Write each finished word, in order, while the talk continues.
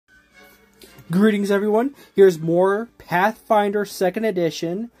Greetings, everyone. Here's more Pathfinder 2nd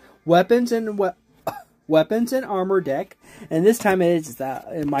Edition weapons and armor deck, and this time it's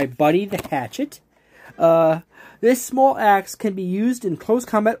my buddy the Hatchet. This small axe can be used in close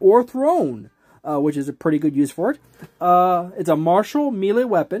combat or thrown, which is a pretty good use for it. It's a martial melee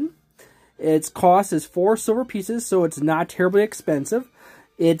weapon. Its cost is 4 silver pieces, so it's not terribly expensive.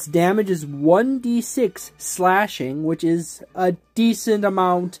 Its damage is 1d6 slashing, which is a decent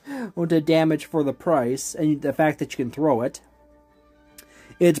amount of damage for the price, and the fact that you can throw it.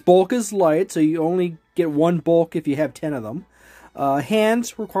 Its bulk is light, so you only get 1 bulk if you have 10 of them.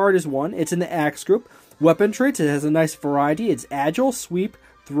 Hands required is 1. It's in the axe group. Weapon traits, it has a nice variety. It's agile, sweep,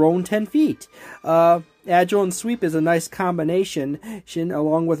 thrown 10 feet. Agile and sweep is a nice combination,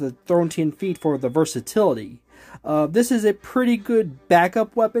 along with a thrown 10 feet for the versatility. This is a pretty good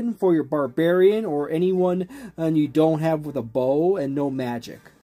backup weapon for your barbarian or anyone you don't have with a bow and no magic.